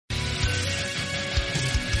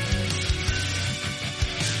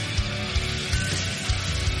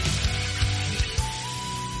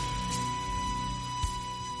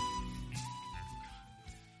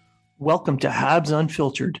Welcome to Habs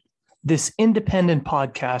Unfiltered. This independent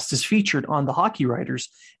podcast is featured on the Hockey Writers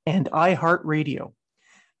and iHeartRadio,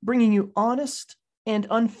 bringing you honest and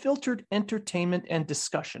unfiltered entertainment and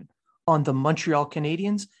discussion on the Montreal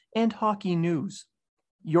Canadiens and hockey news.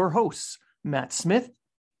 Your hosts, Matt Smith,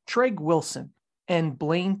 Treg Wilson, and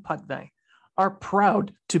Blaine Putney, are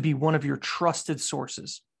proud to be one of your trusted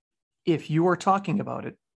sources. If you are talking about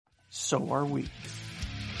it, so are we.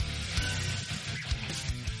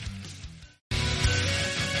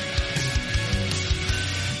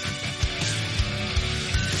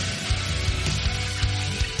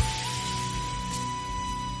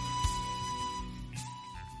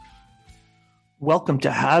 Welcome to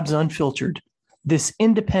Habs Unfiltered. This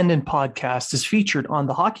independent podcast is featured on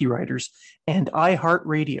the Hockey Writers and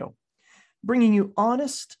iHeartRadio, bringing you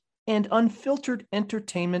honest and unfiltered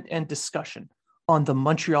entertainment and discussion on the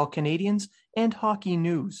Montreal Canadiens and hockey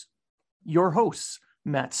news. Your hosts,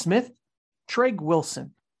 Matt Smith, Treg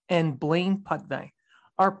Wilson, and Blaine Putney,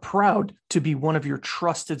 are proud to be one of your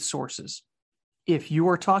trusted sources. If you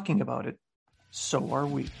are talking about it, so are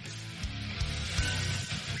we.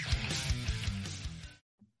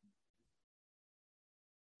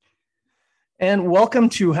 And welcome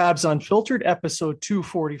to Habs Unfiltered, episode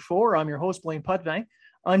 244. I'm your host, Blaine Putney.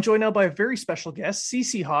 I'm joined now by a very special guest,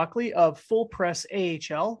 CC Hockley of Full Press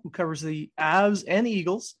AHL, who covers the Avs and the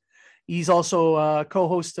Eagles. He's also a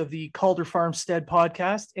co-host of the Calder Farmstead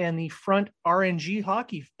podcast and the Front RNG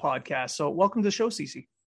Hockey podcast. So welcome to the show, CC.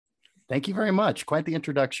 Thank you very much. Quite the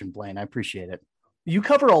introduction, Blaine. I appreciate it. You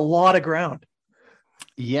cover a lot of ground.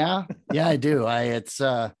 Yeah, I do.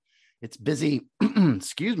 It's busy.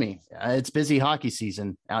 Excuse me. It's busy hockey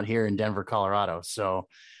season out here in Denver, Colorado. So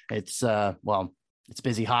it's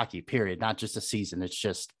busy hockey, period. Not just a season. It's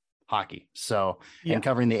just hockey. So, and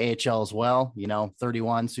covering the AHL as well,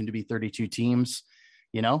 31, soon to be 32 teams,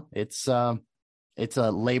 it's a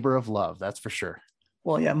labor of love. That's for sure.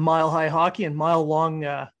 Well, yeah. Mile high hockey and mile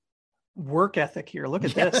long work ethic here. Look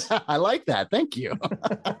at this. I like that. Thank you.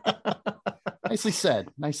 Nicely said.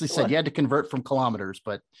 You had to convert from kilometers,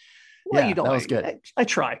 but well, you don't. That was good. I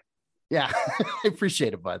try. Yeah, I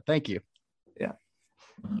appreciate it, bud. Thank you.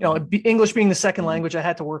 Yeah, English being the second language, I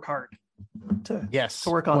had to work hard to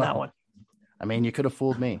work on that one. I mean, you could have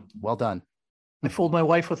fooled me. Well done. I fooled my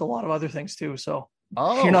wife with a lot of other things too. So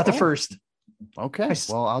you're not the first. Okay.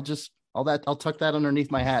 Well, I'll tuck that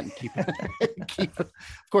underneath my hat and keep it. Of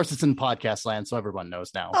course, it's in podcast land, so everyone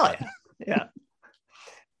knows now. Oh, yeah.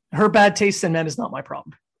 Her bad taste in men is not my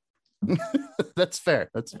problem. That's fair.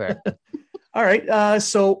 All right.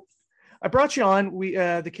 So I brought you on. We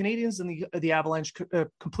the Canadiens and the Avalanche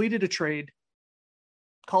completed a trade.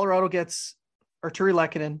 Colorado gets Artturi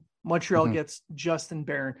Lehkonen. Montreal gets Justin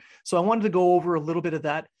Barron. So I wanted to go over a little bit of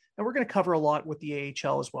that, and we're going to cover a lot with the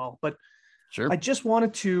AHL as well. But sure, I just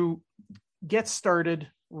wanted to get started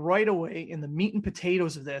right away in the meat and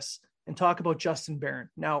potatoes of this and talk about Justin Barron.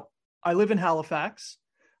 Now, I live in Halifax.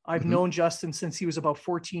 I've known Justin since he was about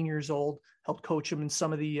 14 years old, helped coach him in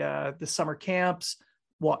some of the summer camps,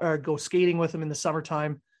 go skating with him in the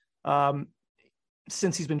summertime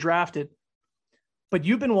since he's been drafted. But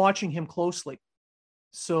you've been watching him closely.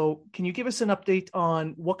 So can you give us an update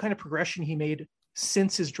on what kind of progression he made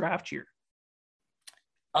since his draft year?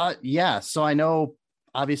 Yeah. So I know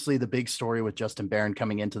obviously the big story with Justin Barron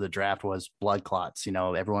coming into the draft was blood clots.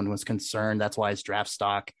 Everyone was concerned. That's why his draft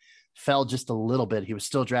stock fell just a little bit. He was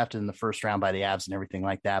still drafted in the first round by the Avs and everything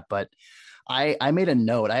like that. But I made a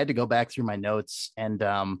note. I had to go back through my notes, and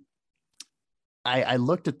I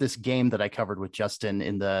looked at this game that I covered with Justin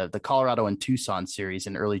in the Colorado and Tucson series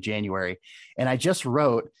in early January. And I just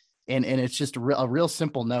wrote, and it's just a real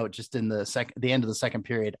simple note, just in the end of the second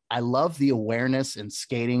period. I love the awareness and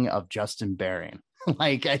skating of Justin Barron.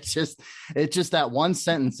 It's just that one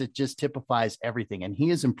sentence. It just typifies everything. And he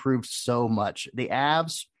has improved so much. The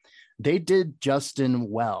Avs, they did Justin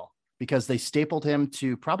well because they stapled him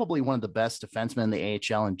to probably one of the best defensemen in the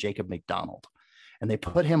AHL in Jacob McDonald. And they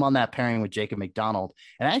put him on that pairing with Jacob McDonald.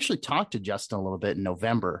 And I actually talked to Justin a little bit in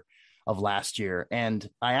November of last year. And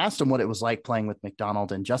I asked him what it was like playing with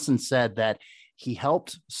McDonald. And Justin said that he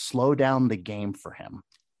helped slow down the game for him.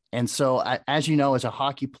 And so as you know, as a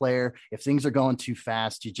hockey player, if things are going too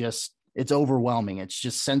fast, it's overwhelming. It's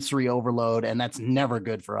just sensory overload. And that's never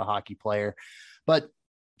good for a hockey player. But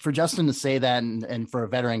for Justin to say that, and for a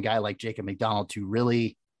veteran guy like Jacob McDonald to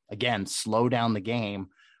really, again, slow down the game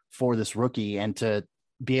for this rookie and to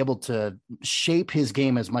be able to shape his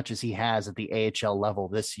game as much as he has at the AHL level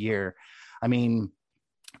this year. I mean,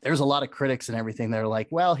 there's a lot of critics and everything that are like,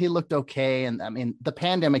 well, he looked okay. And I mean, the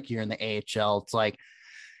pandemic year in the AHL, it's like,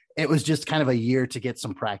 it was just kind of a year to get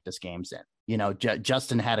some practice games in. You know,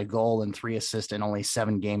 Justin had a goal and 3 assists in only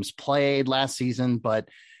 7 games played last season, but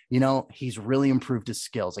you know, he's really improved his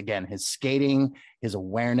skills. Again, his skating, his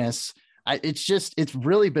awareness. It's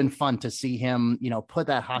really been fun to see him, you know, put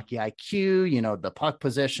that hockey IQ, you know, the puck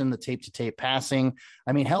position, the tape to tape passing.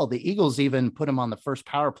 I mean, hell, the Eagles even put him on the first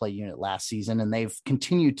power play unit last season, and they've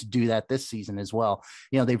continued to do that this season as well.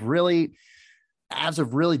 You know, Avs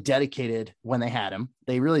have really dedicated when they had him.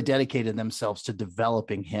 They really dedicated themselves to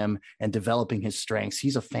developing him and developing his strengths.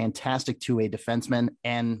 He's a fantastic 2-way defenseman.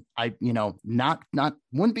 And I, you know,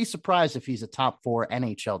 wouldn't be surprised if he's a top 4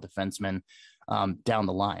 NHL defenseman down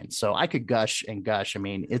the line. So I could gush and gush. I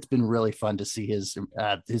mean, it's been really fun to see his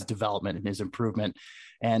development and his improvement.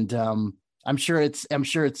 And I'm sure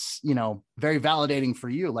it's, you know, very validating for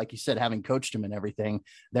you, like you said, having coached him and everything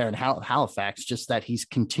there in Halifax, just that he's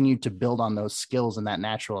continued to build on those skills and that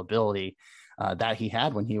natural ability that he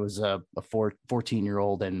had when he was a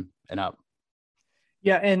 14-year-old and up.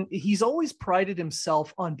 Yeah. And he's always prided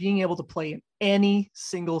himself on being able to play in any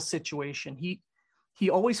single situation. He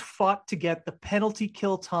always fought to get the penalty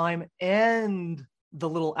kill time and the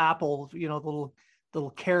little apple, you know, the little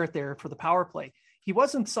carrot there for the power play. He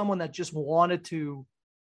wasn't someone that just wanted to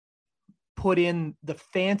put in the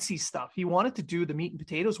fancy stuff. He wanted to do the meat and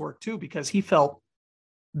potatoes work too, because he felt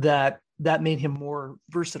that made him more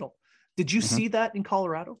versatile. Did you see that in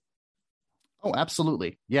Colorado? Oh,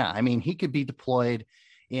 absolutely. Yeah. I mean, he could be deployed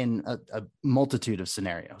in a multitude of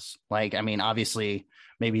scenarios. Like, I mean, obviously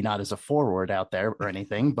maybe not as a forward out there or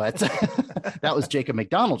anything, but that was Jacob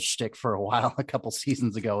McDonald's shtick for a while, a couple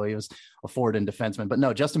seasons ago. He was a forward and defenseman, but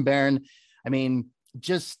no, Justin Barron, I mean,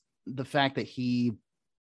 just the fact that he,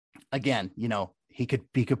 again, you know, he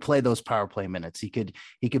could play those power play minutes. He could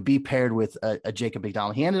be paired with a Jacob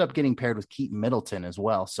McDonald. He ended up getting paired with Keaton Middleton as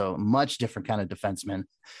well. So much different kind of defenseman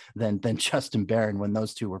than Justin Barron when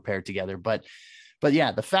those two were paired together. But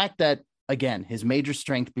yeah, the fact that, again, his major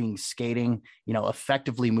strength being skating, you know,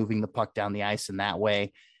 effectively moving the puck down the ice in that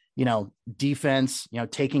way, you know, defense, you know,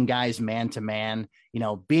 taking guys man to man, you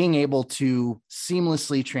know, being able to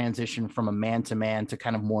seamlessly transition from a man to man to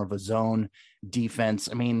kind of more of a zone defense.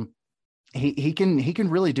 I mean, he can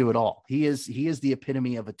really do it all. He is the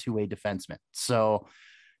epitome of a 2-way defenseman. So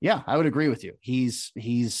yeah, I would agree with you. He's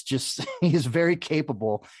very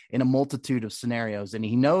capable in a multitude of scenarios, and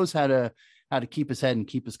he knows how to keep his head and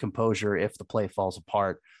keep his composure if the play falls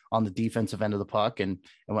apart on the defensive end of the puck. And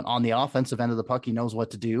when on the offensive end of the puck, he knows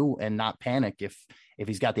what to do and not panic if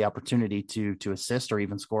he's got the opportunity to assist or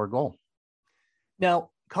even score a goal.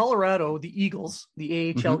 Now, Colorado, the Eagles,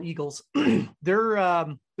 the AHL Eagles,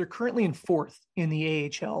 they're currently in 4th in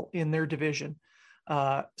the AHL in their division.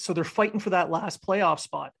 So they're fighting for that last playoff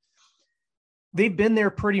spot. They've been there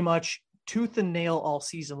pretty much tooth and nail all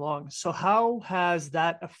season long. So how has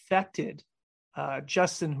that affected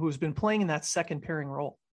Justin, who's been playing in that second pairing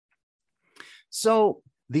role? So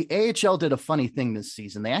the AHL did a funny thing this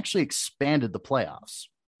season. They actually expanded the playoffs.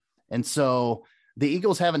 And so the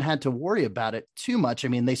Eagles haven't had to worry about it too much. I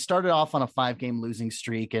mean, they started off on a 5-game losing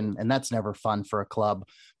streak, and that's never fun for a club,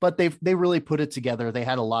 but they really put it together. They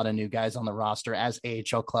had a lot of new guys on the roster, as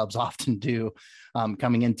AHL clubs often do,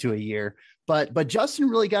 coming into a year. But Justin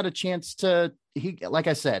really got a chance to, like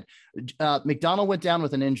I said, McDonald went down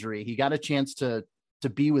with an injury. He got a chance to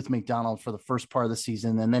be with McDonald for the first part of the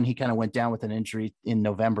season. And then he kind of went down with an injury in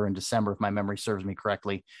November and December, if my memory serves me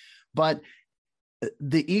correctly. But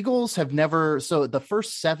the Eagles have never, so the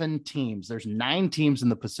first 7 teams, there's 9 teams in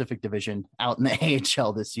the Pacific Division out in the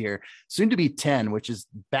AHL this year, soon to be 10, which is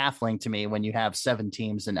baffling to me when you have 7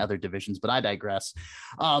 teams in other divisions, but I digress.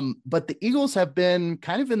 But the Eagles have been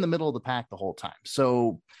kind of in the middle of the pack the whole time.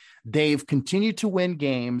 So they've continued to win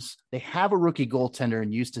games. They have a rookie goaltender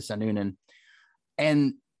in Justus Annunen,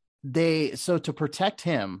 and so to protect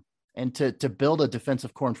him and to build a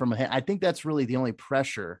defensive core from him, I think that's really the only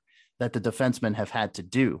pressure that the defensemen have had to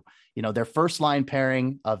do. You know, their first line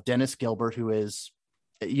pairing of Dennis Gilbert, who is,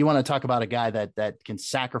 you want to talk about a guy that can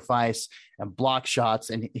sacrifice and block shots.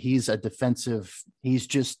 And he's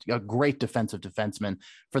just a great defensive defenseman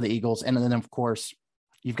for the Eagles. And then of course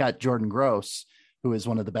you've got Jordan Gross, who is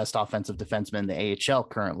one of the best offensive defensemen in the AHL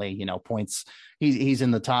currently, you know, points. He's in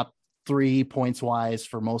the top 3 points wise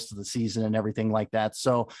for most of the season and everything like that.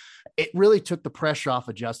 So it really took the pressure off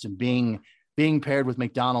of Justin being paired with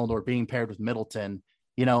McDonald or being paired with Middleton.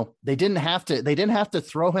 You know, they didn't have to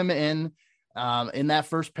throw him in that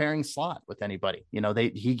first pairing slot with anybody. You know,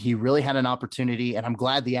 he really had an opportunity, and I'm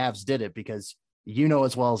glad the Avs did it, because you know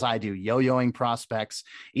as well as I do, yo-yoing prospects,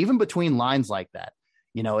 even between lines like that,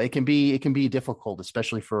 you know, it can be difficult,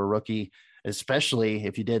 especially for a rookie. especially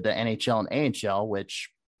if you did the NHL and AHL, which,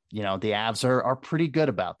 you know, the Avs are pretty good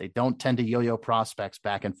about. They don't tend to yo-yo prospects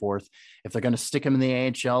back and forth. If they're going to stick them in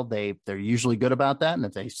the AHL, they're usually good about that. And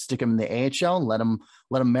if they stick them in the AHL and let them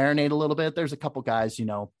marinate a little bit, there's a couple guys, you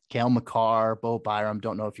know, Cale Makar, Bo Byram.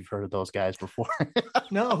 Don't know if you've heard of those guys before.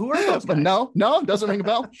 No, who are those guys? But no, doesn't ring a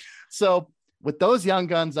bell. So with those young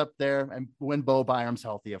guns up there, and when Bo Byram's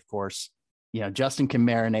healthy, of course, you know, Justin can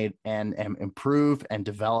marinate and improve and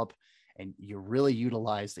develop, and you really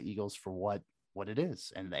utilize the Eagles for what it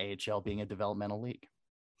is, and the AHL being a developmental league.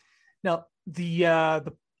 Now,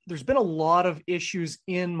 there's been a lot of issues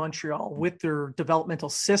in Montreal with their developmental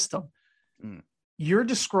system. You're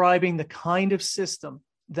describing the kind of system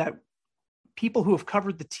that people who have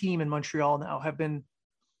covered the team in Montreal now have been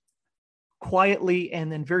quietly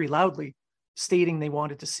and then very loudly stating they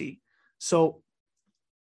wanted to see. So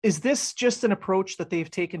is this just an approach that they've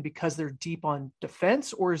taken because they're deep on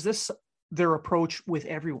defense, or is this their approach with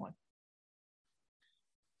everyone?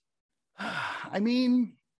 I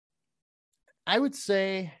mean, I would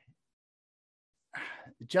say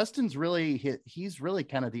Justin's he's really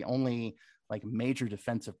kind of the only like major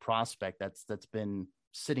defensive prospect that's been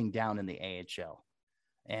sitting down in the AHL.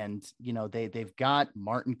 And, you know, they've got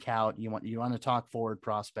Martin Kaut. You want to talk forward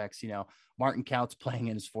prospects, you know, Martin Kaut's playing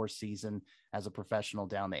in his 4th season as a professional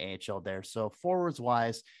down the AHL there. So forwards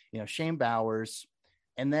wise, you know, Shane Bowers,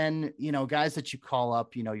 and then, you know, guys that you call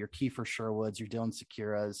up, you know, your Kiefer Sherwoods, your Dylan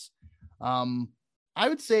Securas. I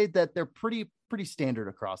would say that they're pretty standard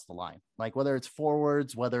across the line. Like whether it's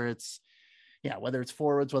forwards, whether it's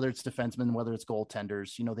defensemen, whether it's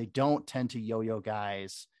goaltenders, you know, they don't tend to yo-yo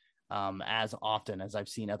guys as often as I've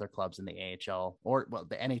seen other clubs in the AHL or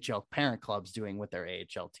the NHL parent clubs doing with their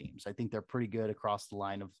AHL teams. I think they're pretty good across the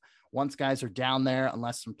line of once guys are down there,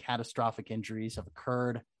 unless some catastrophic injuries have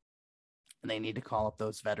occurred and they need to call up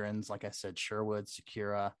those veterans. Like I said, Sherwood,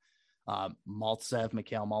 Sekura, Maltsev,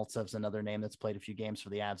 Mikhail Maltsev's another name that's played a few games for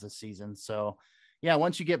the Avs this season. So yeah,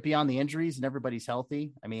 once you get beyond the injuries and everybody's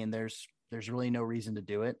healthy, I mean, there's really no reason to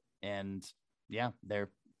do it. And yeah,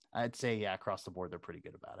 I'd say, across the board, they're pretty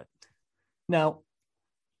good about it. Now,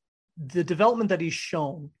 the development that he's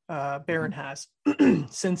shown, Barron has,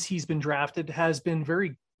 since he's been drafted has been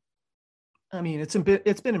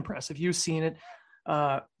it's been impressive. You've seen it.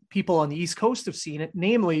 People on the East Coast have seen it,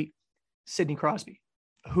 namely Sidney Crosby,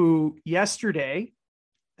 who yesterday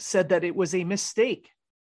said that it was a mistake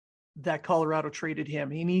that Colorado traded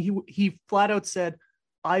him. And he flat out said,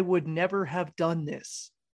 I would never have done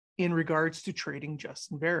this in regards to trading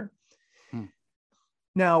Justin Barron.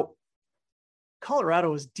 Now,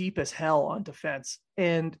 Colorado is deep as hell on defense.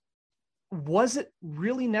 And was it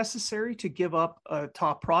really necessary to give up a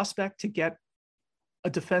top prospect to get a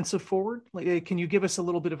defensive forward? Like, can you give us a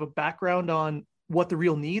little bit of a background on what the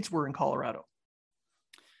real needs were in Colorado?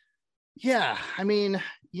 Yeah. I mean,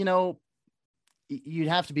 you know, you'd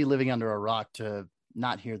have to be living under a rock to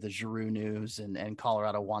not hear the Giroux news and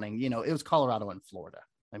Colorado wanting, you know, it was Colorado and Florida.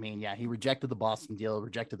 I mean, yeah, he rejected the Boston deal,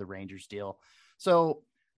 rejected the Rangers deal. So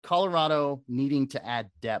Colorado needing to add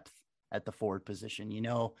depth at the forward position, you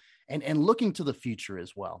know, and looking to the future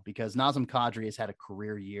as well, because Nazem Kadri has had a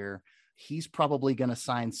career year. He's probably going to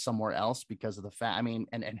sign somewhere else because of the fact, I mean,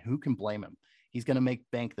 and who can blame him? He's going to make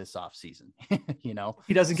bank this offseason. You know,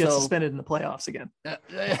 he doesn't get suspended in the playoffs again.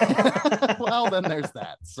 Well, then there's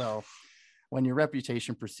that. So when your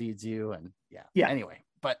reputation precedes you, and yeah. Anyway,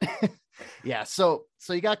 but yeah. So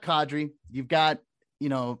you got Kadri, you've got, you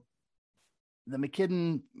know, the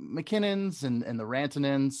McKinnons and the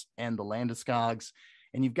Rantanens and the Landeskogs,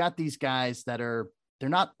 and you've got these guys that they're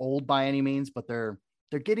not old by any means, but they're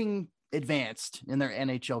getting advanced in their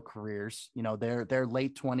NHL careers. You know, they're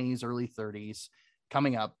late 20s, early 30s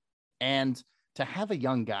coming up. And to have a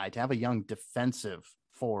young guy, to have a young defensive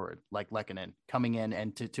forward like Lehkonen coming in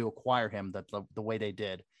and to acquire him the way they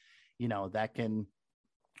did, you know, that can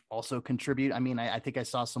also contribute. I mean, I think I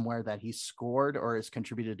saw somewhere that he scored or has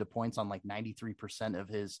contributed to points on like 93% of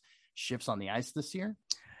his shifts on the ice this year.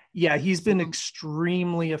 Yeah, he's been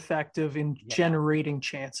extremely effective in generating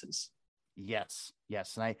chances. Yes.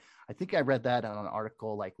 And I think I read that on an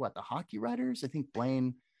article, like the Hockey Writers, I think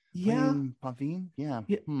Blaine Pavine. Yeah.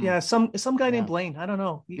 Yeah. Some guy named Blaine. I don't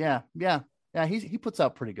know. Yeah. He puts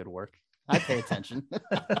out pretty good work. I pay attention.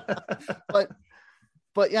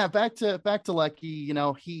 But yeah, back to Lucky, you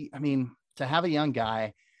know, to have a young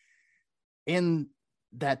guy in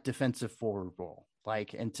that defensive forward role,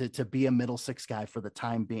 like, and to be a middle six guy for the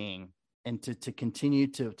time being, and to continue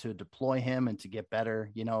to deploy him and to get better,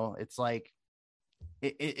 you know, it's like,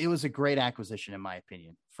 it was a great acquisition, in my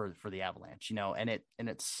opinion, for the Avalanche, and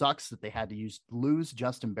it sucks that they had to lose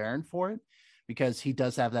Justin Barron for it, because he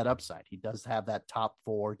does have that upside. He does have that top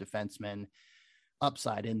 4 defenseman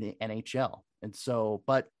upside in the NHL. And so,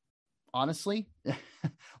 but honestly,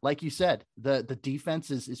 like you said, the defense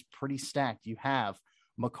is pretty stacked. You have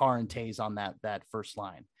Makar and Taves on that first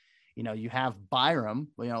line. You have Byram,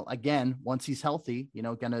 again, once he's healthy,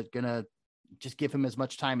 gonna just give him as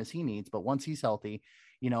much time as he needs. But once he's healthy,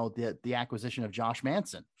 the acquisition of Josh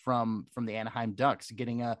Manson from the Anaheim Ducks,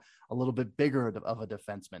 getting a little bit bigger of a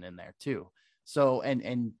defenseman in there too. So,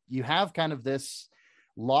 and you have kind of this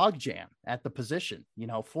log jam at the position,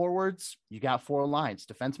 forwards, you got 4 lines,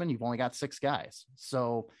 defensemen, you've only got 6 guys.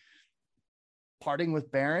 So parting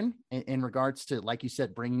with Barron in regards to, like you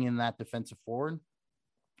said, bringing in that defensive forward,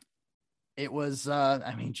 it was,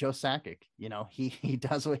 Joe Sakic, he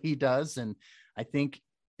does what he does. And I think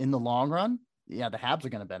in the long run, the Habs are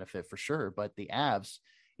going to benefit for sure. But the Avs,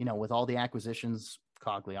 with all the acquisitions,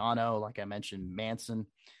 Cogliano, like I mentioned, Manson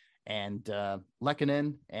and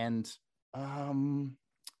Lehkonen and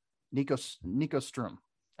Nico Strum.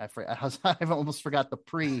 I've almost forgot the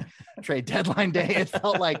pre-trade deadline day. It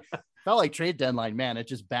felt like trade deadline, man. It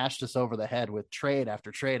just bashed us over the head with trade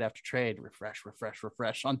after trade after trade,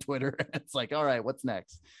 refresh on Twitter. It's like, all right, what's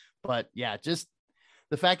next? But yeah, just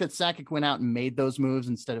the fact that Sakic went out and made those moves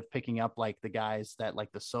instead of picking up like the guys that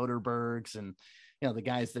like the Soderbergs and, the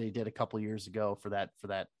guys that he did a couple years ago for that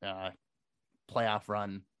playoff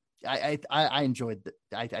run. I enjoyed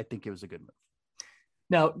I think it was a good move.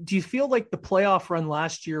 Now, do you feel like the playoff run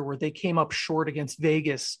last year where they came up short against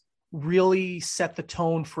Vegas really set the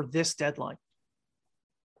tone for this deadline?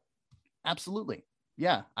 Absolutely.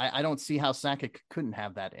 Yeah. I don't see how Sakic couldn't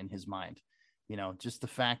have that in his mind. Just the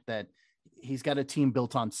fact that he's got a team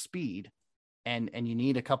built on speed and you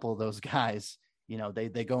need a couple of those guys,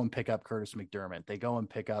 they go and pick up Curtis McDermott. They go and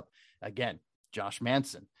pick up, again, Josh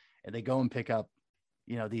Manson, and they go and pick up,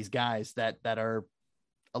 these guys that are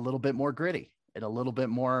a little bit more gritty and a little bit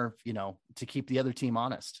more, to keep the other team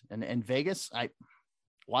honest. And Vegas,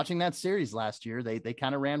 watching that series last year, they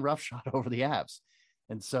kind of ran roughshod over the Avs.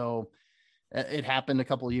 And so it happened a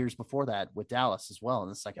couple of years before that with Dallas as well in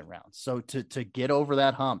the second round. So to get over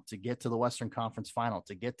that hump, to get to the Western Conference final,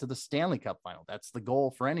 to get to the Stanley Cup final, that's the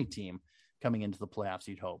goal for any team coming into the playoffs,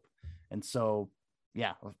 you'd hope. And so,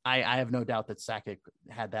 yeah, I have no doubt that Sakic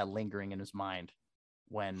had that lingering in his mind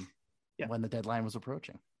when the deadline was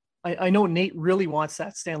approaching. I know Nate really wants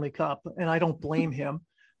that Stanley Cup, and I don't blame him.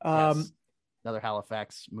 Yes. Another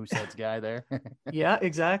Halifax Mooseheads guy there. Yeah,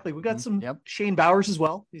 exactly. We got some Shane Bowers as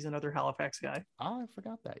well. He's another Halifax guy. Oh, I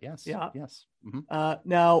forgot that. Yes. Yeah. Yes. Mm-hmm.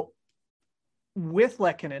 Now, with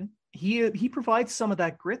Lehkonen, he provides some of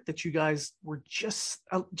that grit that you guys were just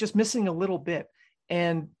missing a little bit.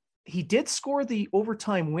 And he did score the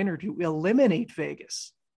overtime winner to eliminate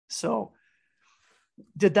Vegas. So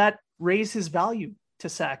did that raise his value to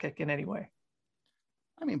Sakic in any way?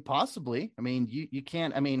 Possibly. You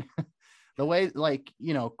can't, the way,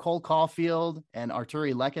 Cole Caulfield and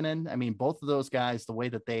Arturi Lehkonen, both of those guys, the way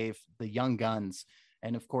that the young guns,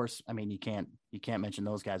 and of course, you can't mention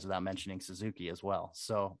those guys without mentioning Suzuki as well.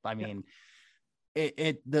 So,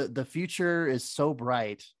 the future is so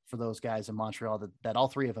bright for those guys in Montreal that all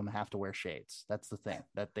 3 of them have to wear shades. That's the thing,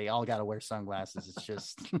 that they all got to wear sunglasses. It's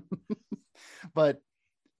just, but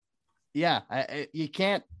yeah, you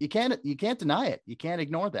can't deny it. You can't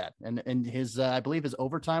ignore that. And his, I believe his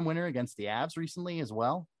overtime winner against the Avs recently as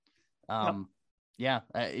well. When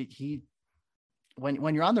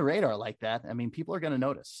you're on the radar like that, people are going to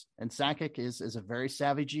notice. And Sakic is a very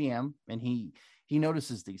savvy GM, and he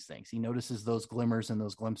notices these things. He notices those glimmers and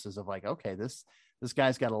those glimpses of like, okay, this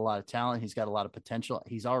guy's got a lot of talent. He's got a lot of potential.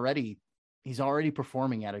 He's already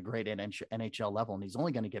performing at a great NHL level, and he's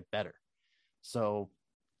only going to get better. So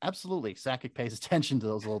absolutely, Sakic pays attention to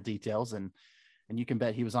those little details, and you can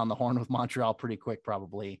bet he was on the horn with Montreal pretty quick,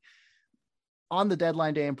 probably on the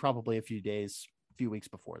deadline day and probably a few weeks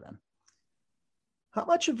before then. How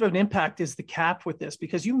much of an impact is the cap with this?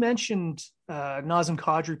 Because you mentioned Nazem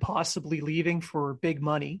Kadri possibly leaving for big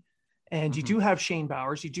money, and you do have Shane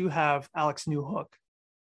Bowers, you do have Alex Newhook.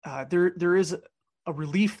 There is a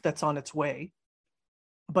relief that's on its way,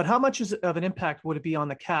 but how much of an impact would it be on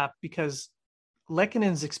the cap? Because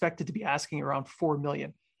Lehkonen is expected to be asking around $4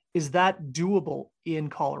 million. Is that doable in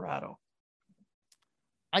Colorado?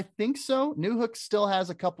 I think so. Newhook still has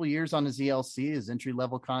a couple years on his ELC, his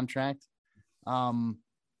entry-level contract. I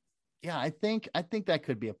think that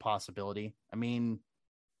could be a possibility. I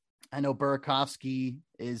know Burakovsky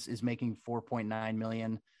is making $4.9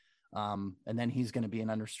 million. And then he's going to be an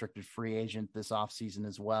unrestricted free agent this offseason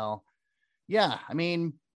as well. Yeah, I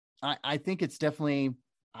mean, I think it's definitely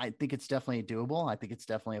doable. I think it's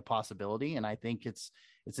definitely a possibility, and I think it's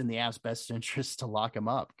in the Avs' best interest to lock him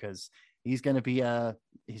up, because he's not going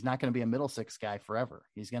to be a middle six guy forever.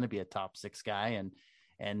 He's going to be a top six guy,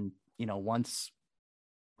 and once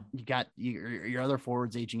you got your other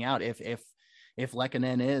forwards aging out, if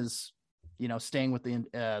Lehkonen is staying with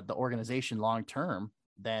the organization long term,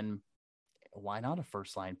 then why not a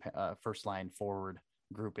first line forward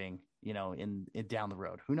grouping, in down the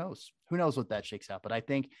road? Who knows what that shakes out. But I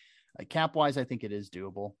think cap wise, I think it is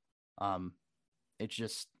doable. It's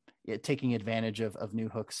just taking advantage of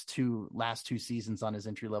Newhook's last two seasons on his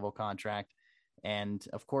entry level contract. And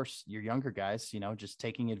of course your younger guys, just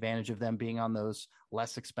taking advantage of them being on those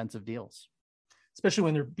less expensive deals, especially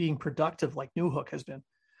when they're being productive like Newhook has been.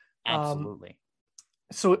 Absolutely.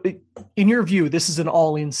 So in your view, this is an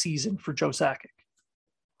all-in season for Joe Sakic?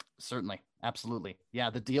 Certainly. Absolutely. Yeah.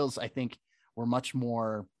 The deals, I think, were much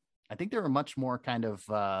more kind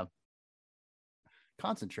of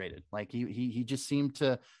concentrated. Like he just seemed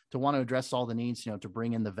to want to address all the needs, to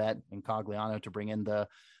bring in the vet in Cogliano, to bring in the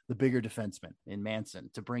bigger defenseman in Manson,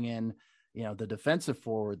 to bring in, the defensive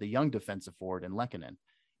forward, the young defensive forward in Lehkonen,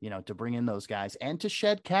 to bring in those guys and to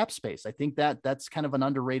shed cap space. I think that's kind of an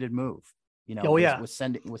underrated move,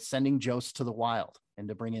 with sending Jost to the Wild and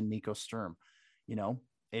to bring in Nico Sturm.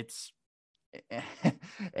 It's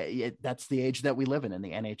that's the age that we live in the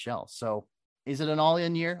NHL. So is it an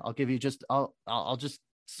all-in year? I'll just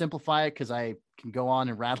simplify it, because I can go on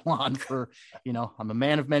and rattle on for, I'm a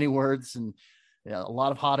man of many words and a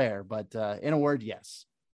lot of hot air, but in a word, yes,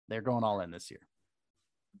 they're going all in this year.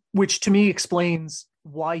 Which to me explains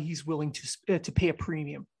why he's willing to pay a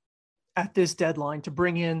premium at this deadline to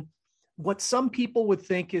bring in what some people would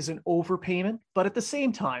think is an overpayment. But at the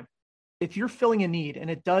same time, if you're filling a need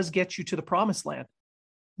and it does get you to the promised land,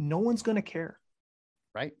 no one's going to care.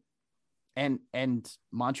 Right. And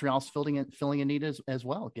Montreal's filling a need as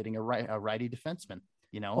well, getting a righty defenseman,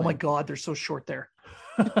 Oh my God, they're so short there.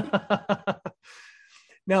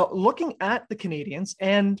 Now, looking at the Canadiens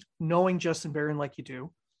and knowing Justin Barron like you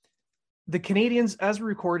do, the Canadiens, as we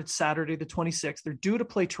recorded Saturday, the 26th, they're due to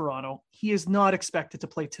play Toronto. He is not expected to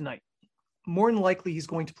play tonight. More than likely, he's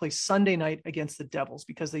going to play Sunday night against the Devils,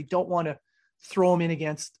 because they don't want to throw him in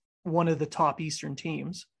against one of the top Eastern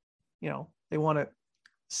teams. They want to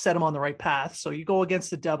set him on the right path. So you go against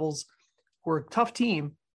the Devils, who are a tough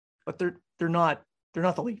team, but they're not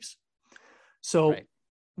the Leafs. So right.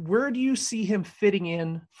 Where do you see him fitting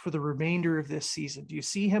in for the remainder of this season? Do you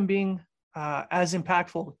see him being as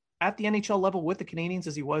impactful at the NHL level with the Canadiens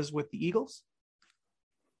as he was with the Eagles?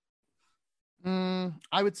 I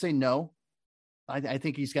would say no. I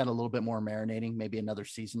think he's got a little bit more marinating, maybe another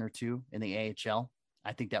season or two in the AHL.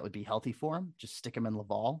 I think that would be healthy for him. Just stick him in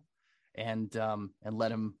Laval and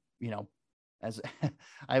let him, as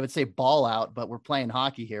I would say, ball out, but we're playing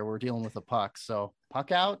hockey here. We're dealing with a puck. So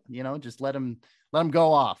puck out, just let him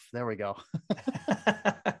go off. There we go.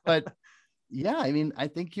 But yeah, I mean, I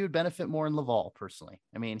think he would benefit more in Laval personally.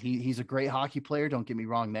 I mean, he's a great hockey player. Don't get me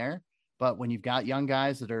wrong there. But when you've got young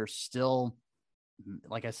guys that are still,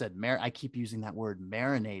 like I said, I keep using that word,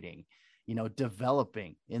 marinating,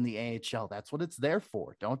 developing in the AHL. That's what it's there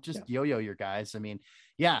for. Don't just yo-yo your guys. I mean,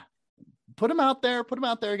 yeah, put them out there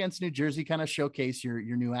against New Jersey, kind of showcase your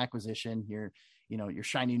new acquisition, your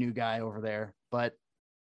shiny new guy over there. But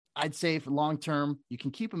I'd say for long-term, you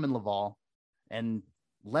can keep him in Laval and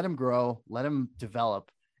let him grow, let him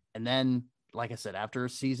develop. And then, like I said, after a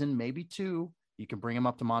season, maybe two, you can bring him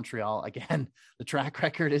up to Montreal. Again, the track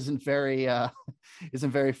record isn't very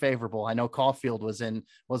favorable. I know Caulfield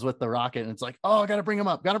was with the Rocket, and it's like, oh, got to bring him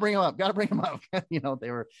up.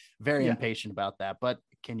 They were very impatient about that. But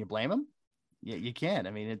can you blame him? Yeah, you can.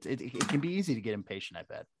 I mean, it can be easy to get impatient, I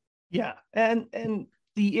bet. Yeah, and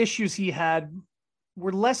the issues he had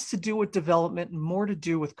were less to do with development and more to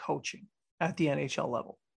do with coaching at the NHL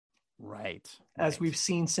level. Right. As we've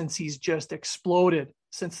seen since he's just exploded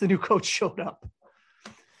since the new coach showed up.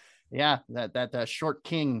 Yeah, that short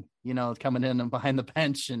king, coming in and behind the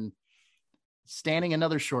bench and standing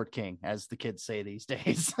another short king, as the kids say these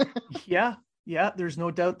days. Yeah, there's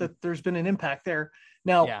no doubt that there's been an impact there.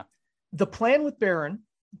 Now, the plan with Barron,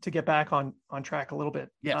 to get back on track a little bit,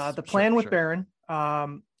 the plan with Barron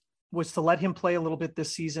was to let him play a little bit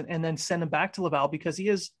this season and then send him back to Laval, because he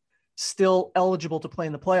is still eligible to play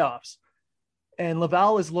in the playoffs. And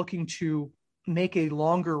Laval is looking to make a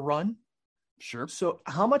longer run. Sure. So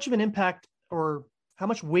how much of an impact or how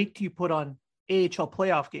much weight do you put on AHL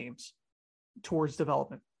playoff games towards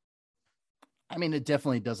development? I mean, it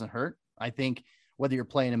definitely doesn't hurt. I think whether you're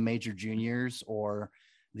playing in major juniors or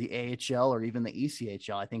the AHL or even the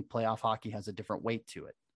ECHL, I think playoff hockey has a different weight to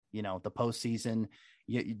it. You know, the postseason,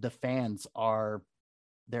 the fans are,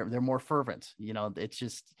 they're more fervent. You know, it's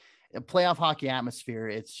just a playoff hockey atmosphere.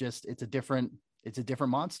 It's a different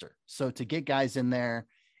monster. So to get guys in there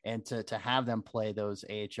and to have them play those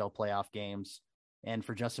AHL playoff games, and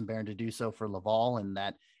for Justin Barron to do so for Laval and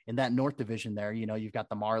that in that North Division there, you know, you've got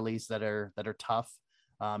the Marlies that are tough.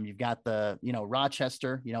 You've got the, you know,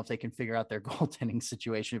 Rochester, you know, if they can figure out their goaltending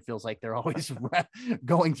situation, it feels like they're always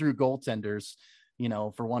going through goaltenders, you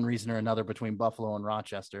know, for one reason or another between Buffalo and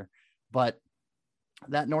Rochester. But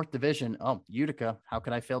that North Division, Utica, how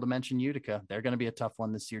could I fail to mention Utica? They're going to be a tough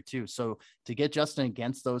one this year too. So to get Justin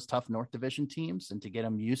against those tough North Division teams and to get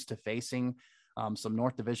him used to facing some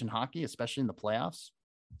North Division hockey, especially in the playoffs,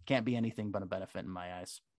 can't be anything but a benefit in my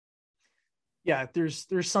eyes. Yeah, there's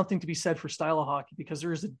something to be said for style of hockey, because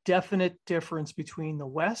there is a definite difference between the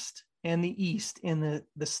West and the East in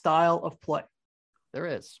the style of play. There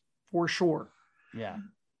is, for sure. Yeah.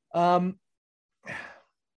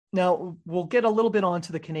 Now we'll get a little bit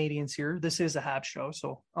onto the Canadians here. This is a Habs show,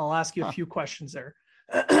 so I'll ask you a few questions there.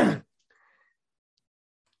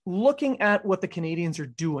 Looking at what the Canadians are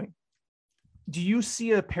doing, do you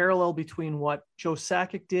see a parallel between what Joe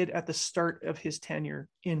Sakic did at the start of his tenure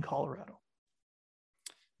in Colorado?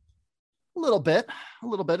 A little bit,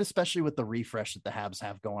 especially with the refresh that the Habs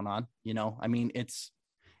have going on. You know, I mean, it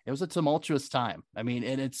was a tumultuous time. I mean,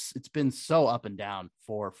 and it's been so up and down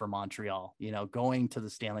for Montreal, you know, going to the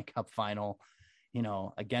Stanley Cup final, you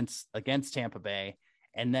know, against Tampa Bay.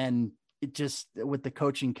 And then it just, with the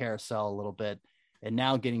coaching carousel a little bit, and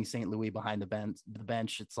now getting St. Louis behind the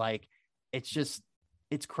bench, it's like, it's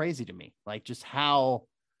crazy to me. Like, just how,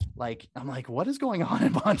 like, I'm like, what is going on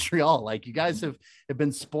in Montreal? Like, you guys have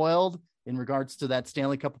been spoiled in regards to that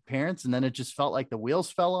Stanley Cup appearance. And then it just felt like the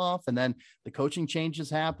wheels fell off, and then the coaching changes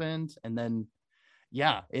happened. And then,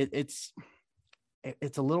 yeah, it's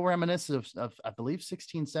a little reminiscent of I believe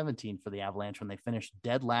 16-17 for the Avalanche when they finished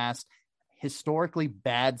dead last, historically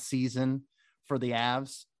bad season for the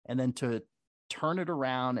Avs. And then to turn it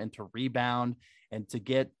around and to rebound and to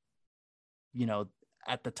get, you know,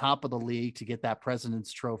 at the top of the league, to get that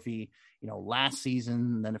President's Trophy, you know, last season,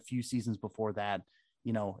 and then a few seasons before that,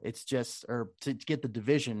 you know, it's just, or to get the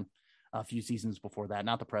division a few seasons before that,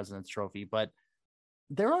 not the President's Trophy, but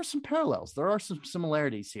there are some parallels. There are some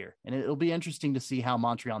similarities here, and it'll be interesting to see how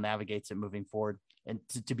Montreal navigates it moving forward, and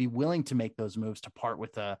to be willing to make those moves to part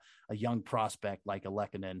with a young prospect like a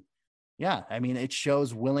Lehkonen. Yeah, I mean, it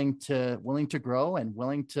shows willing to grow and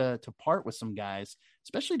willing to part with some guys,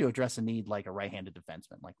 especially to address a need like a right-handed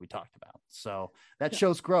defenseman, like we talked about. So that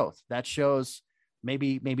shows growth. That shows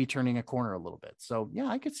maybe turning a corner a little bit. So yeah,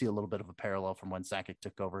 I could see a little bit of a parallel from when Sakic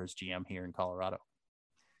took over as GM here in Colorado.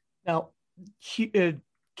 Now,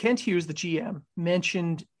 Kent Hughes, the GM,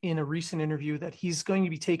 mentioned in a recent interview that he's going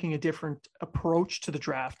to be taking a different approach to the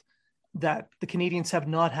draft that the Canadians have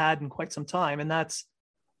not had in quite some time, and that's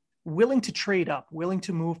willing to trade up, willing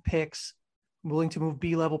to move picks, willing to move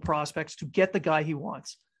B-level prospects to get the guy he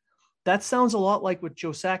wants. That sounds a lot like what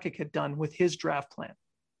Joe Sakic had done with his draft plan.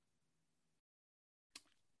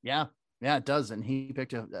 Yeah, it does. And he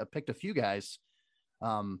picked a few guys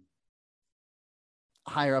higher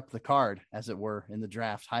up the card, as it were, in the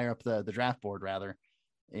draft, higher up the draft board, rather.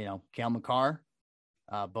 You know, Cale Makar,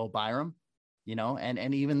 Bo Byram, you know,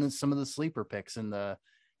 and even some of the sleeper picks in the,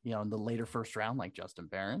 you know, in the later first round, like Justin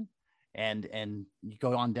Barron, and you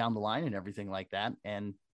go on down the line and everything like that.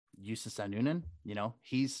 And Justus Sanunen, you know,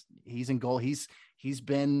 he's in goal. He's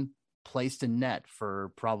been placed in net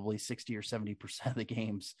for probably 60 or 70% of the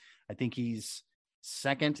games. I think he's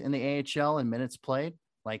second in the AHL in minutes played.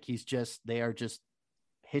 Like, they are just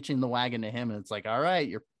hitching the wagon to him. And it's like, all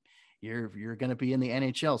right, you're going to be in the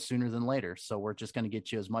NHL sooner than later. So we're just going to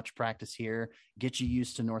get you as much practice here, get you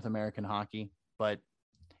used to North American hockey. But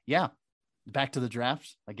yeah, back to the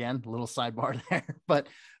draft again, a little sidebar there, but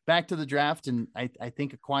back to the draft. And I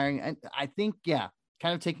think kind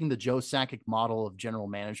of taking the Joe Sakic model of general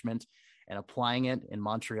management and applying it in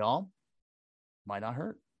Montreal might not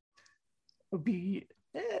hurt.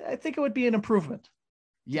 I think it would be an improvement.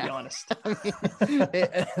 To be honest. I mean,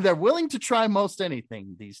 they're willing to try most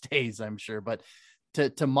anything these days, I'm sure, but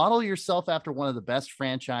to model yourself after one of the best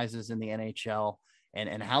franchises in the NHL,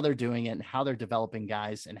 and how they're doing it and how they're developing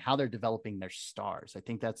guys and how they're developing their stars. I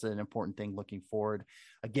think that's an important thing looking forward,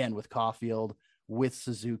 again, with Caulfield, with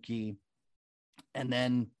Suzuki. And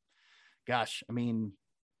then, gosh, I mean,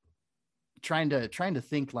 trying to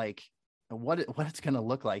think like what it's going to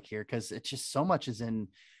look like here, because it's just so much is in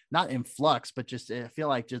not in flux, but just I feel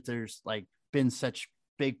like just there's like been such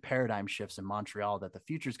big paradigm shifts in Montreal that the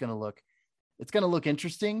future is going to look, it's going to look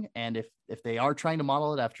interesting. And if they are trying to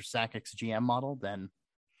model it after Sakic's GM model, then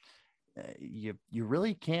you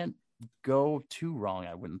really can't go too wrong,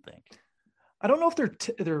 I wouldn't think. I don't know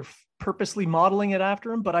if they're purposely modeling it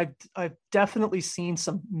after him, but I've definitely seen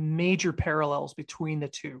some major parallels between the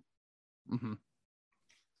two. Mm-hmm.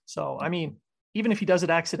 So, I mean, even if he does it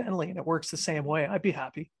accidentally and it works the same way, I'd be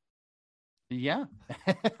happy. Yeah.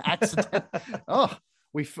 Accident. Oh,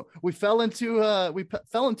 we fell into a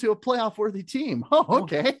playoff worthy team. Oh,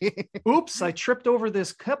 okay. Oops, I tripped over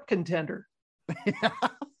this cup contender.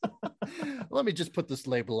 Let me just put this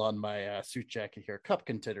label on my suit jacket here. Cup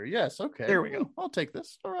contender. Yes. Okay. There we go. I'll take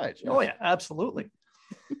this. All right. Yes. Oh yeah, absolutely.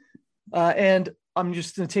 And I'm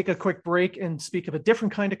just going to take a quick break and speak of a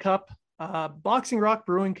different kind of cup. Boxing Rock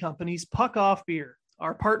Brewing Company's Puck Off beer.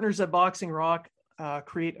 Our partners at Boxing Rock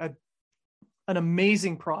create an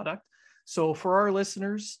amazing product. So for our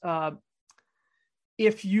listeners,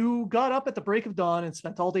 if you got up at the break of dawn and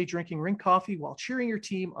spent all day drinking rink coffee while cheering your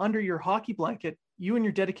team under your hockey blanket, you and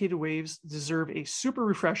your dedicated Waves deserve a super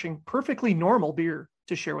refreshing, perfectly normal beer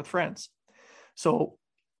to share with friends. So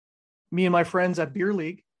me and my friends at Beer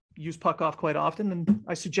League use Puck Off quite often, and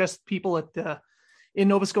I suggest people in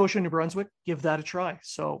Nova Scotia and New Brunswick give that a try.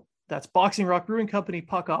 So that's Boxing Rock Brewing Company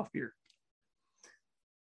Puck Off beer.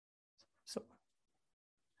 So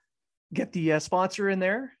get the sponsor in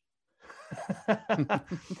there.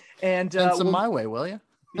 And send some my way, will you?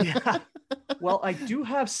 Yeah. Well, I do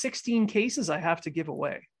have 16 cases I have to give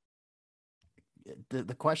away.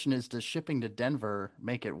 The question is, does shipping to Denver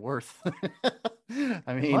make it worth?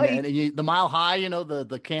 I mean, the Mile High,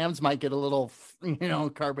 the cans might get a little,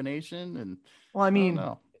 carbonation. And well, I mean,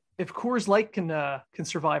 if Coors Light can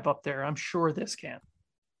survive up there, I'm sure this can.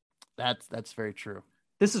 That's very true.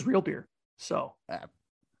 This is real beer, so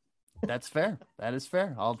that's fair. That is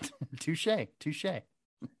fair. Touche.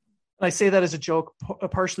 I say that as a joke,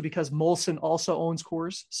 partially because Molson also owns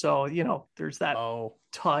Coors, so there's that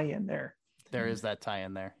tie in there. There is that tie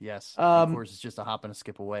in there. Yes. Coors is just a hop and a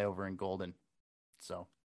skip away over in Golden. So.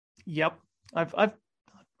 Yep. I've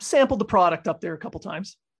sampled the product up there a couple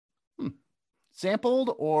times.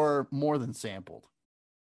 Sampled or more than sampled?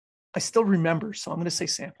 I still remember, so I'm going to say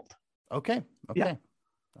sampled. Okay. Yeah.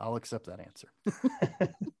 I'll accept that answer.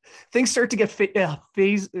 Things start to get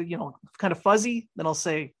phase, kind of fuzzy. Then I'll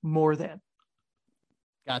say more than.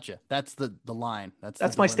 Gotcha. That's the line.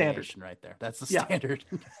 That's my standard right there. That's the standard.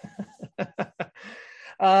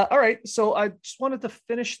 All right. So I just wanted to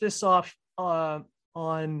finish this off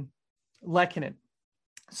on Lehkonen.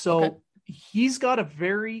 So he's got a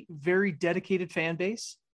very, very dedicated fan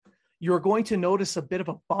base. You're going to notice a bit of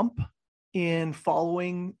a bump in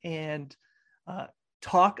following and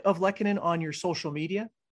talk of Lehkonen on your social media.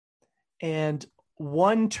 And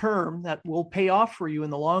one term that will pay off for you in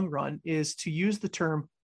the long run is to use the term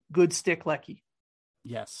good stick Lecky.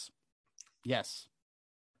 Yes.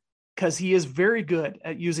 Because he is very good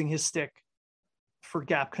at using his stick for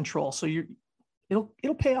gap control. So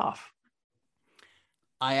it'll pay off.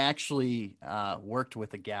 I actually worked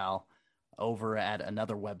with a gal over at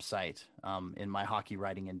another website in my hockey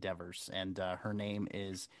writing endeavors, and her name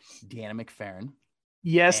is Deanna McFerrin.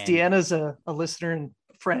 Yes, and Deanna's a listener and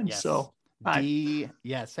friend. Yes. So D,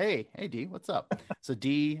 yes. Hey, D, what's up? So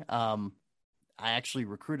D, I actually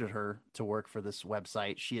recruited her to work for this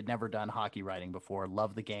website. She had never done hockey writing before,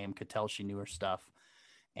 loved the game, could tell she knew her stuff,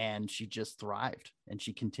 and she just thrived, and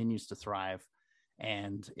she continues to thrive.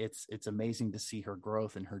 And it's amazing to see her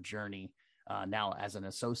growth and her journey now as an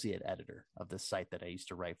associate editor of this site that I used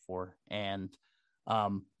to write for. And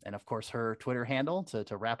of course her Twitter handle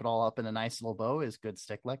to wrap it all up in a nice little bow is Good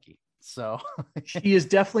Stick Lecky. So she is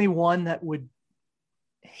definitely one that would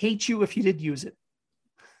hate you if you did use it.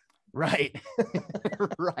 Right.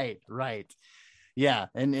 right. Yeah.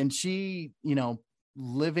 And she,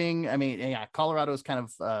 living, Colorado is kind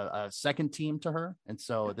of a second team to her. And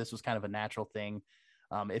so this was kind of a natural thing.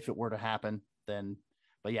 If it were to happen, then,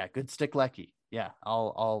 but yeah, Good Stick Lecky. Yeah.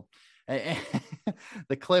 I'll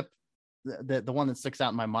the clip, the one that sticks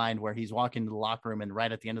out in my mind where he's walking to the locker room and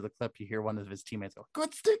right at the end of the clip, you hear one of his teammates go,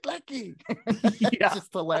 Good Stick Lecky. It's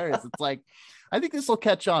just hilarious. It's like, I think this will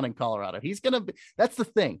catch on in Colorado. He's going to be, that's the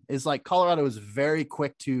thing is like Colorado is very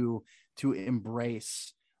quick to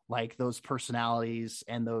embrace like those personalities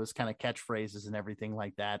and those kind of catchphrases and everything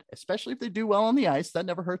like that, especially if they do well on the ice. That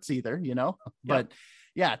never hurts either, but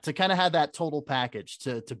yeah, to kind of have that total package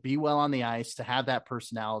to be well on the ice, to have that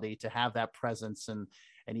personality, to have that presence and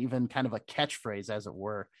even kind of a catchphrase as it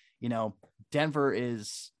were, Denver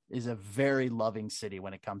is is a very loving city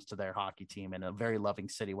when it comes to their hockey team, and a very loving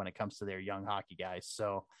city when it comes to their young hockey guys.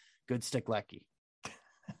 So good stick Lecky.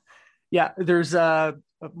 Yeah, there's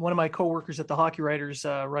one of my coworkers at the Hockey Writers,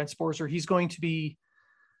 Ryan Sporzer. He's going to be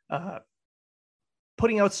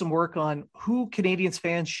putting out some work on who Canadiens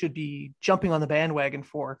fans should be jumping on the bandwagon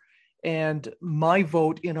for. And my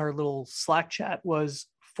vote in our little Slack chat was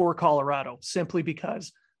for Colorado, simply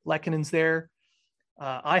because Lekkonen's there.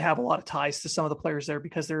 I have a lot of ties to some of the players there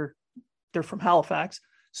because they're from Halifax.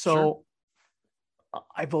 So sure.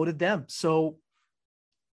 I voted them. So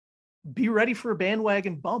be ready for a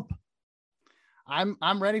bandwagon bump.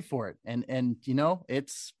 I'm ready for it. And, you know,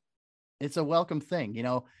 it's a welcome thing. You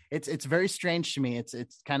know, it's very strange to me. It's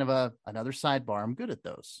kind of another sidebar. I'm good at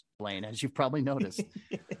those, Blaine, as you've probably noticed.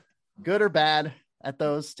 Good or bad at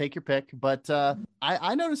those, take your pick. But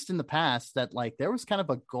I noticed in the past that like there was kind of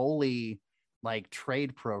a goalie like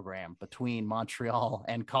trade program between Montreal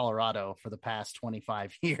and Colorado for the past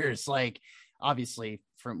 25 years. Like obviously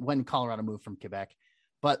from when Colorado moved from Quebec,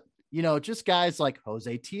 but you know, just guys like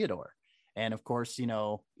Jose Theodore. And of course, you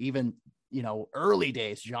know, even, you know, early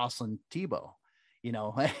days, Jocelyn Thibault, you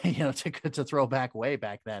know, to throw back way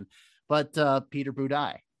back then, but Peter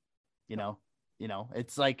Budaj, you know,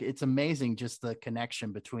 it's like, it's amazing just the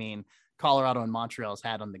connection between Colorado and Montreal has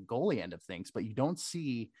had on the goalie end of things, but you don't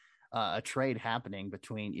see a trade happening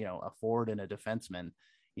between, you know, a forward and a defenseman,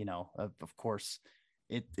 you know, of course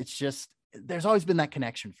it's just, there's always been that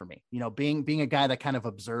connection for me, you know, being a guy that kind of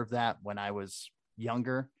observed that when I was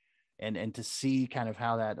younger. And to see kind of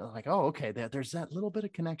how that, like, oh, okay, there's that little bit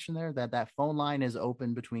of connection there, that phone line is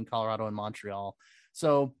open between Colorado and Montreal.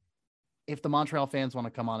 So if the Montreal fans want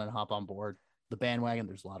to come on and hop on board the bandwagon,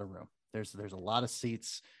 there's a lot of room. There's a lot of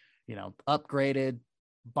seats, you know, upgraded,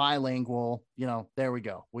 bilingual, you know, there we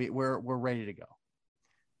go. We're ready to go.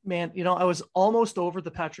 Man, you know, I was almost over the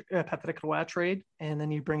Patrick Roy trade, and then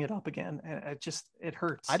you bring it up again, and it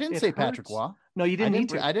hurts. I didn't say Patrick Roy. No, you didn't need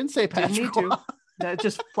to. I didn't say Patrick Roy.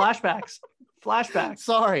 Just flashbacks.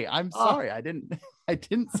 Sorry. I'm sorry. I didn't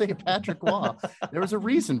say Patrick Roy. There was a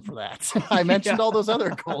reason for that. I mentioned all those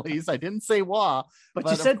other goalies. I didn't say Roy. But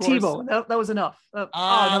you said Thibault. That was enough. No.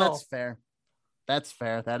 That's fair. That's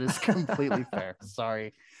fair. That is completely fair.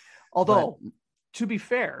 Sorry. Although, to be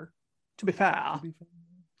fair,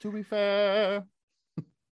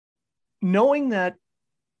 knowing that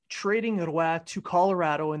trading Roy to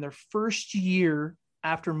Colorado in their first year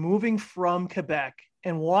after moving from Quebec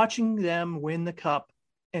and watching them win the cup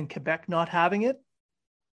and Quebec not having it,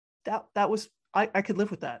 that was, I could live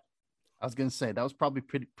with that. I was going to say that was probably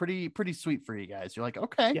pretty sweet for you guys. You're like,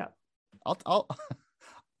 okay, yeah, I'll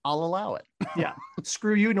allow it. Yeah.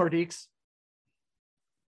 Screw you, Nordiques.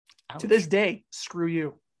 Ouch. To this day, screw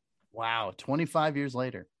you. Wow. 25 years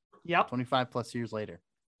later. Yep. 25 plus years later.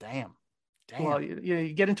 Damn. Well,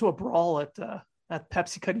 you get into a brawl at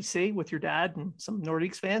Pepsi Cuddy with your dad and some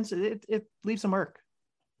Nordiques fans. It leaves a mark.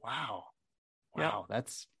 Wow. Yep.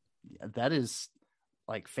 That is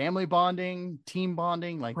like family bonding, team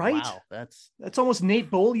bonding. Like, right. Wow. That's almost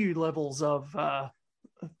Nate Beaulieu levels of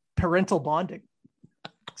parental bonding,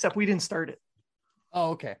 except we didn't start it.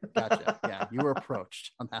 Oh, okay. Gotcha. Yeah. You were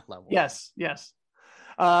approached on that level. Yes.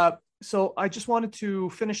 So I just wanted to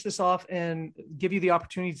finish this off and give you the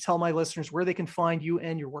opportunity to tell my listeners where they can find you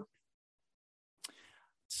and your work.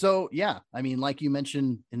 So, yeah, I mean, like you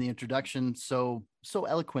mentioned in the introduction, so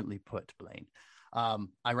eloquently put, Blaine,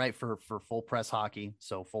 I write for Full Press Hockey.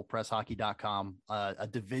 So fullpresshockey.com, a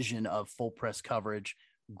division of Full Press Coverage,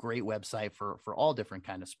 great website for all different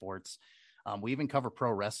kind of sports. We even cover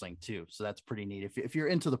pro wrestling too. So that's pretty neat. If you're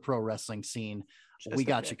into the pro wrestling scene, we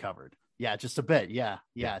got you covered. Yeah, just a bit. Yeah,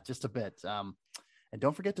 just a bit. And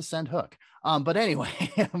don't forget to send Hook. But anyway,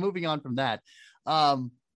 moving on from that.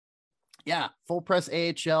 Full Press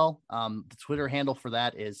AHL. The Twitter handle for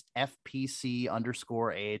that is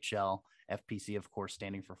FPC_AHL. FPC, of course,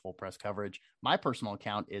 standing for Full Press Coverage. My personal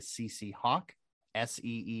account is CC Hawk,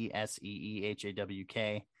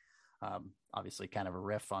 SEESEEHAWK. Obviously kind of a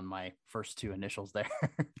riff on my first two initials there,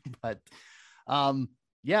 but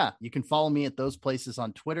you can follow me at those places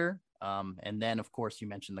on Twitter. And then of course you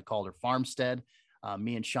mentioned the Calder Farmstead,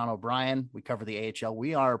 me and Sean O'Brien, we cover the AHL.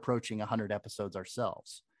 We are approaching 100 episodes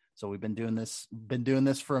ourselves. So we've been doing this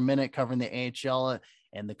for a minute, covering the AHL,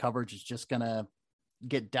 and the coverage is just going to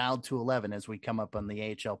get dialed to 11 as we come up on the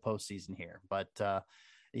AHL postseason here. But,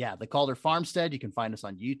 the Calder Farmstead, you can find us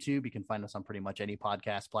on YouTube. You can find us on pretty much any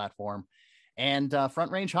podcast platform. And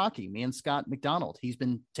Front Range Hockey, me and Scott McDonald. He's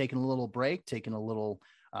been taking a little break, taking a little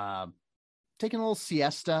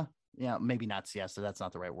siesta maybe not siesta. That's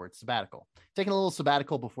not the right word. Sabbatical. Taking a little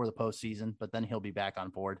sabbatical before the postseason, but then he'll be back on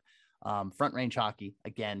board. Front Range Hockey,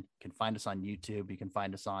 again, you can find us on YouTube. You can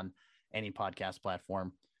find us on any podcast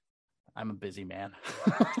platform. I'm a busy man.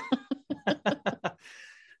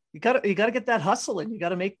 You gotta get that hustle in. You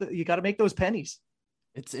gotta make those pennies.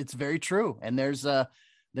 It's very true. And there's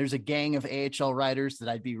a gang of AHL writers that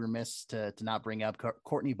I'd be remiss to not bring up.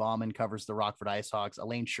 Courtney Bauman covers the Rockford IceHogs.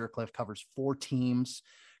 Elaine Shercliffe covers 4 teams,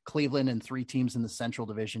 Cleveland, and 3 teams in the Central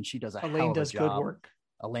Division. She does Elaine does good work.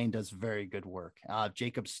 Elaine does very good work.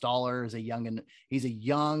 Jacob Stoller is he's a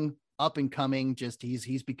young up and coming,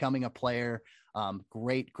 he's becoming a player.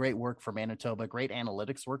 Great work for Manitoba, great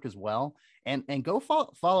analytics work as well. And go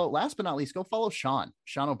follow, last but not least, go follow Sean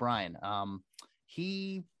O'Brien.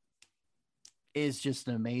 He is just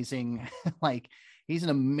an amazing, he's an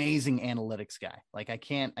amazing analytics guy.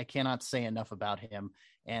 I cannot say enough about him.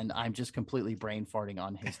 And I'm just completely brain farting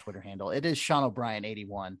on his Twitter handle. It is Sean O'Brien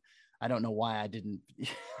 81. I don't know why I didn't.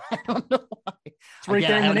 I don't know why. It's right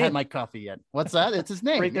there. I haven't had my coffee yet. What's that? It's his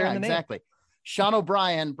name. Right there in the exactly. Name. Sean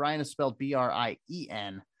O'Brien. Brian is spelled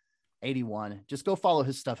Brien. 81. Just go follow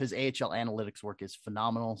his stuff. His AHL analytics work is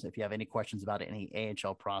phenomenal. So if you have any questions about any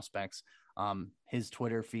AHL prospects, his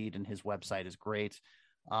Twitter feed and his website is great.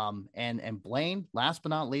 And Blaine, last but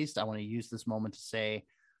not least, I want to use this moment to say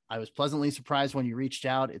I was pleasantly surprised when you reached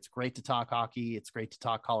out. It's great to talk hockey. It's great to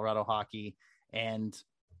talk Colorado hockey. And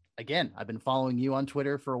again, I've been following you on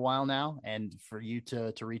Twitter for a while now, and for you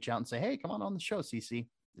to reach out and say, hey, come on the show, CC.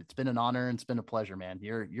 It's been an honor and it's been a pleasure, man.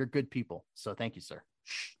 You're good people. So thank you, sir.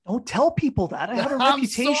 Don't tell people that. I have a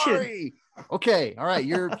reputation. Sorry. Okay. All right.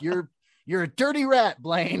 You're a dirty rat,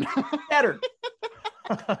 Blaine. Better.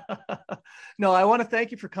 No, I want to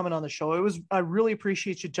thank you for coming on the show. I really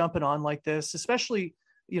appreciate you jumping on like this, especially,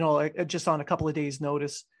 just on a couple of days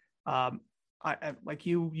notice. I like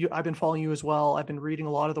you, I've been following you as well. I've been reading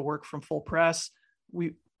a lot of the work from Full Press.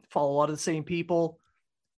 We follow a lot of the same people.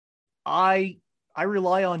 I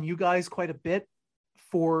rely on you guys quite a bit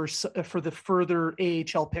for the further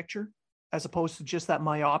AHL picture, as opposed to just that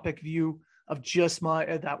myopic view of just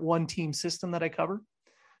that one team system that I cover. Right.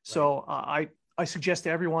 So I suggest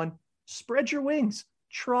to everyone, spread your wings,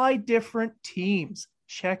 try different teams,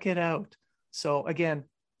 check it out. So again,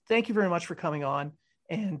 thank you very much for coming on,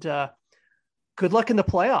 and good luck in the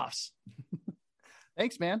playoffs.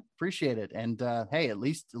 Thanks, man. Appreciate it. And hey, at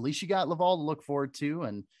least you got Laval to look forward to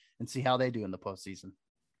and see how they do in the postseason.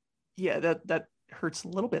 Yeah, that hurts a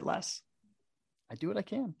little bit less. I do what I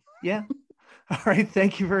can. Yeah. All right.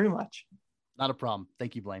 Thank you very much. Not a problem.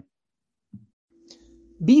 Thank you, Blaine.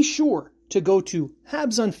 Be sure to go to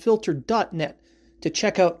habsunfiltered.net to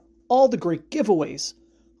check out all the great giveaways,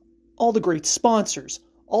 all the great sponsors,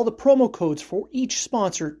 all the promo codes for each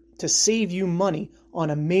sponsor to save you money on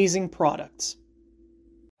amazing products.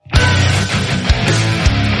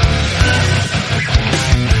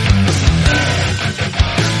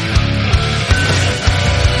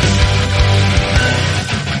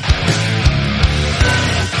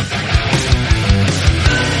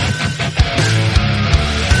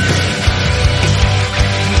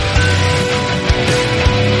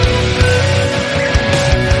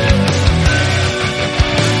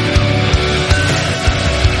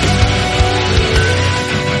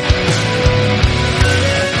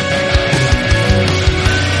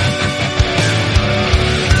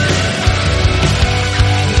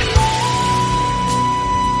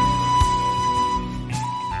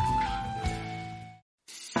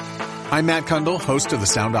 I'm Matt Kundle, host of the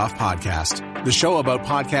Sound Off Podcast, the show about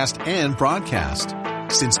podcast and broadcast.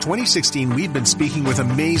 Since 2016, we've been speaking with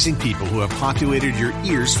amazing people who have populated your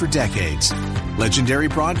ears for decades. Legendary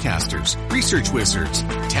broadcasters, research wizards,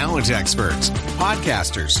 talent experts,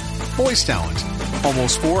 podcasters, voice talent.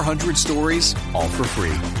 Almost 400 stories, all for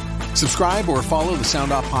free. Subscribe or follow the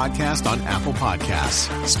Sound Off Podcast on Apple Podcasts,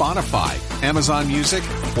 Spotify, Amazon Music,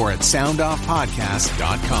 or at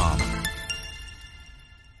soundoffpodcast.com.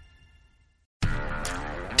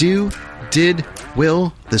 Do, Did,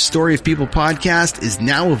 Will, the Story of People podcast is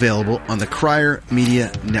now available on the Crier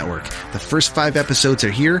Media Network. The first 5 episodes are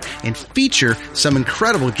here and feature some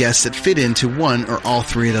incredible guests that fit into one or all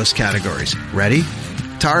 3 of those categories. Ready?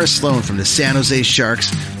 Tara Sloan from the San Jose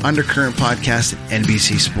Sharks, Undercurrent podcast, and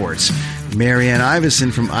NBC Sports. Marianne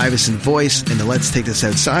Iveson from Iveson Voice and the Let's Take This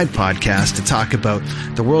Outside podcast to talk about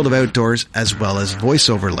the world of outdoors as well as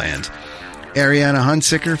voiceover land. Ariana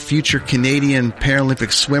Hunsicker, future Canadian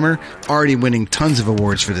Paralympic swimmer, already winning tons of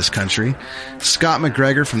awards for this country. Scott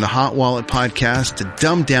McGregor from the Hot Wallet podcast to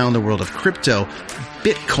dumb down the world of crypto,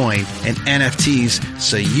 Bitcoin, and NFTs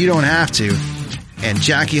so you don't have to. And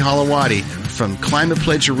Jackie Holowati from Climate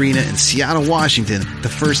Pledge Arena in Seattle, Washington, the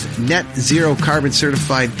first net zero carbon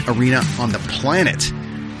certified arena on the planet.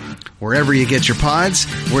 Wherever you get your pods,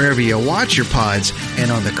 wherever you watch your pods,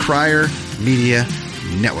 and on the Crier Media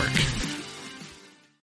Network.